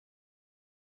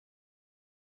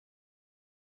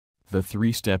The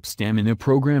 3-step stamina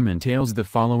program entails the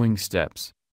following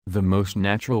steps. The most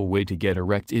natural way to get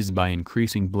erect is by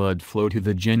increasing blood flow to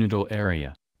the genital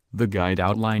area. The guide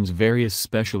outlines various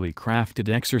specially crafted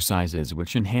exercises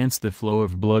which enhance the flow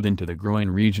of blood into the groin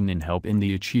region and help in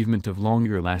the achievement of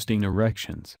longer-lasting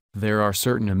erections. There are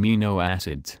certain amino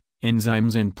acids,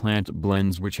 enzymes and plant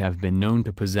blends which have been known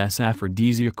to possess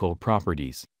aphrodisiacal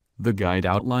properties. The guide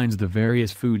outlines the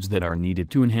various foods that are needed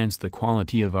to enhance the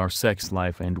quality of our sex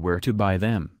life and where to buy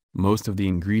them. Most of the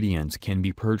ingredients can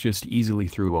be purchased easily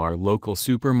through our local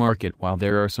supermarket, while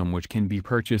there are some which can be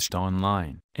purchased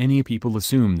online. Any people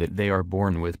assume that they are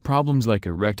born with problems like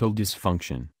erectile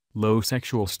dysfunction, low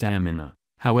sexual stamina.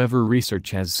 However,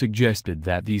 research has suggested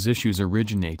that these issues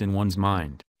originate in one's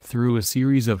mind. Through a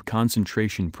series of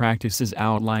concentration practices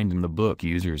outlined in the book,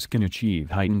 users can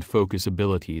achieve heightened focus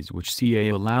abilities which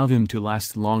allow them to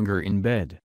last longer in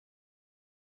bed.